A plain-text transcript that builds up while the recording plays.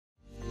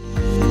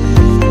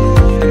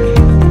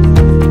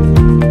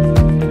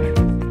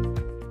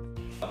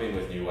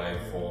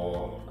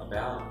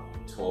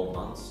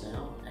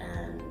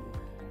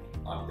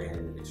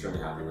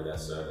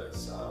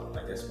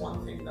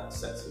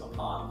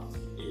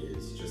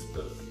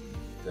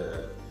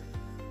the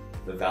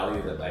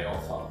value that they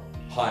offer.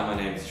 Hi, my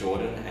name is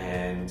Jordan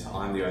and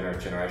I'm the owner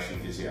of Generation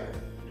Physio.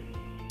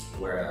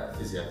 We're a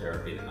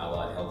physiotherapy and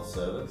allied health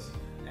service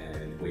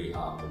and we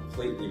are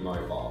completely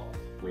mobile.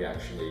 We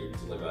actually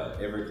deliver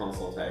every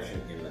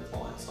consultation in the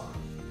client's home.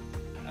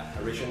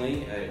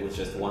 Originally it was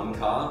just one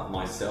car,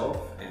 myself,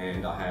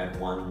 and I had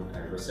one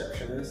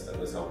receptionist that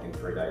was helping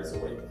 3 days a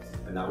week,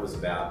 and that was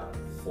about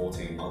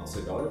 14 months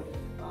ago.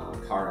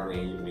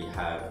 Currently we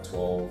have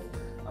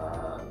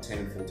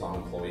 10 full-time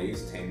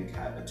employees,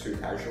 2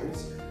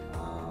 casuals,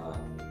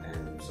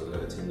 and so we've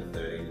got a team of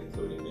 13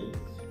 including me.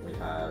 We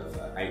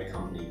have 8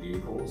 company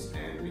vehicles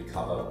and we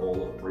cover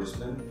all of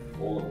Brisbane,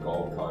 all of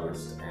Gold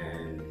Coast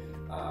and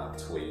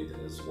Tweed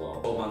as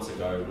well. 12 months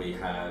ago we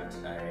had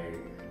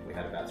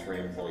about 3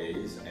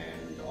 employees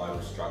and I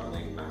was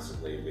struggling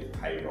massively with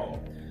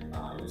payroll.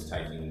 It was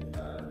taking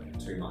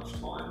too much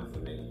time for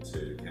me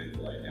to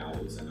calculate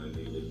hours and I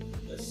needed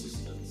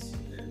assistance.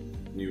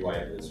 And New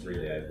Wave was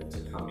really able to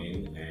come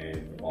in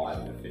and provide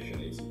an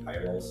efficient, easy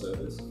payroll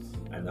service,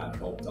 and that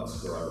helped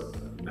us grow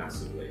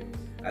massively.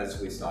 As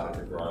we started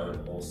to grow,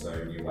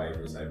 also New Wave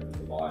was able to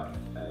provide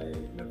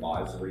an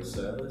advisory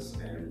service,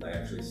 and they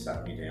actually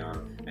sat me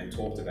down and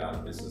talked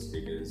about business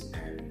figures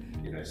and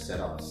set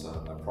up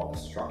a proper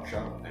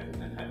structure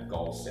and had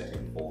goal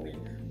setting for me,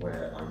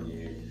 where I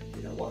knew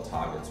what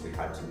targets we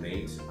had to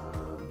meet,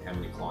 how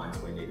many clients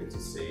we needed to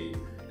see,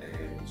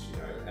 and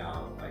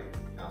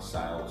our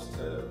sales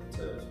to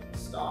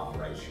staff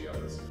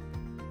ratios.